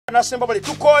aba Sembabule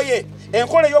tukoye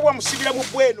enkola y'obwa musibira mu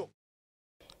bweno.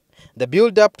 The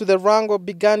build-up to the wrangle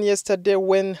began yesterday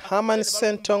when Herman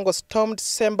Ssentongo stormed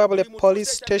Sembabule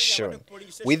police station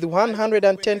with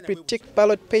 110 pre-ticked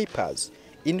ballot papers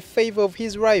in favor of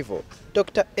his rival,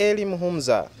 Dr. Elly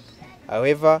Muhumuza.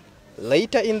 However,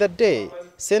 later in the day,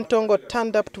 Ssentongo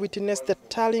turned up to witness the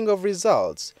tallying of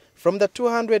results from the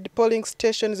 200 polling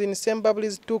stations in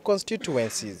Sembabule's two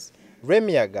constituencies,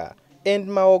 Remiaga and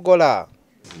Maogola.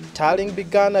 Tallying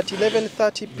began at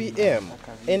 11:30 p.m.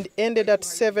 and ended at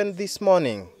 7 this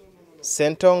morning.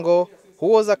 Ssentongo, who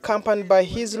was accompanied by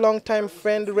his longtime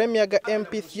friend Remiaga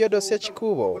MP Theodore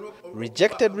Sechikubo,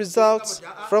 rejected results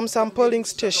from some polling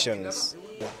stations.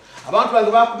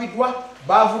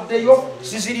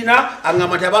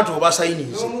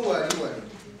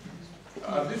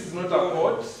 This is not a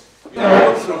court.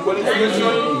 From polling station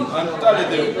and tally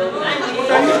them.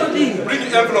 Bring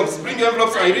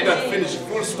envelopes, I read and finish,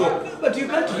 full stop. But you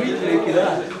can't read like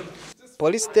that.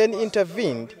 Police then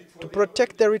intervened to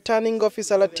protect the returning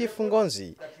officer Latif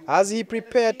Ngonzi as he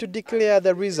prepared to declare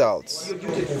the results.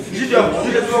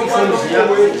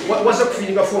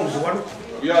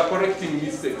 We are correcting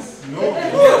mistakes. No,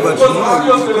 but no,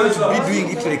 you can't be doing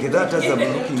it like that as I'm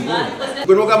looking good.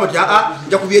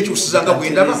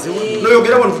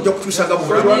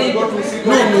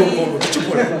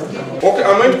 Okay,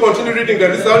 I'm going to continue reading the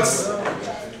results.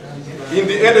 In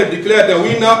the end, I declare the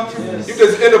winner. If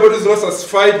there's anybody who's not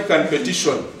satisfied, you can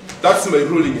petition. That's my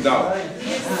ruling now.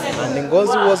 And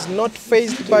Ngonzi was not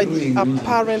fazed by the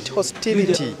apparent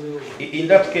hostility. In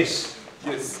that case,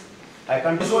 yes, I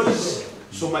can be honest.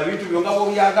 So my way to be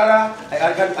I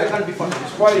can't be fine.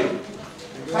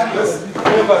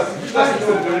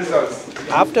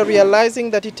 After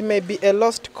realizing that it may be a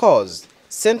lost cause,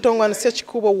 Ssentongo and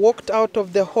Sechikubo walked out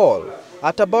of the hall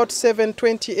at about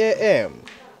 7:20 a.m.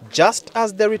 just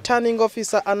as the returning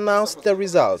officer announced the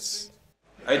results.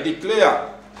 I declare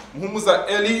Muhumuza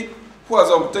Elly, who has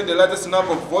obtained the largest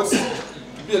number of votes,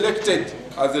 to be elected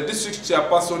as the district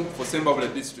chairperson for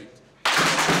Sembabule district.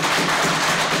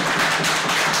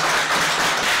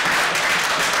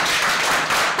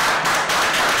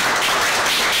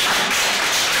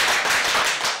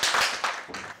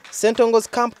 Ssentongo's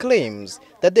camp claims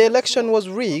that the election was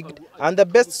rigged and the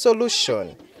best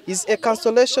solution is a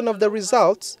cancellation of the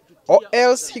results or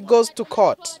else he goes to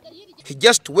court. He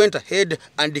just went ahead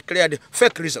and declared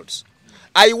fake results.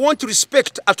 I want to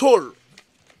respect at all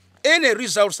any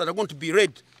results that are going to be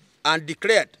read and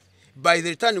declared by the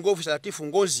returning officer Latif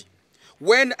Ngonzi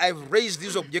when I've raised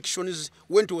these objections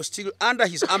when he was still under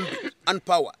his ambit and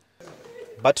power.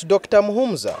 But Dr.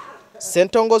 Muhumuza,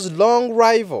 Ssentongo's long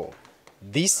rival,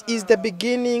 this is the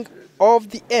beginning of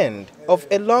the end of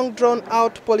a long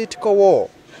drawn-out political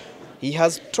war. He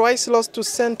has twice lost to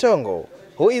Ssentongo,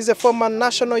 who is a former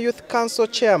National Youth Council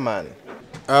chairman.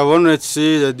 I want to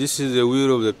say that this is the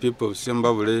will of the people of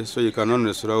Sembabule, so you can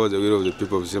only throw the will of the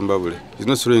people of Sembabule. He's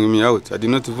not throwing me out. I did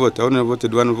not vote. I only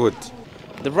voted one vote.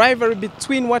 The rivalry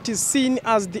between what is seen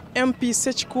as the MP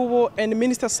Sechikubo and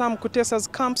Minister Sam Kutesa's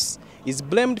camps is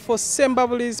blamed for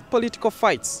Sembabule's political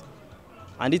fights.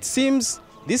 And it seems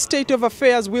this state of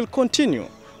affairs will continue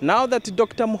now that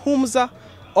Dr. Muhumuza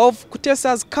of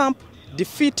Kutesa's camp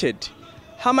defeated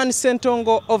Herman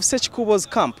Ssentongo of Sechikubo's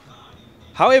camp.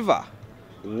 However,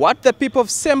 what the people of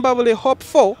Sembabule hope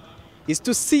for is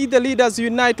to see the leaders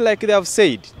unite like they have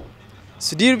said.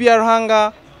 Sudhir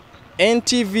Biarhanga,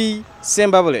 NTV,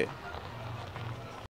 Sembabule.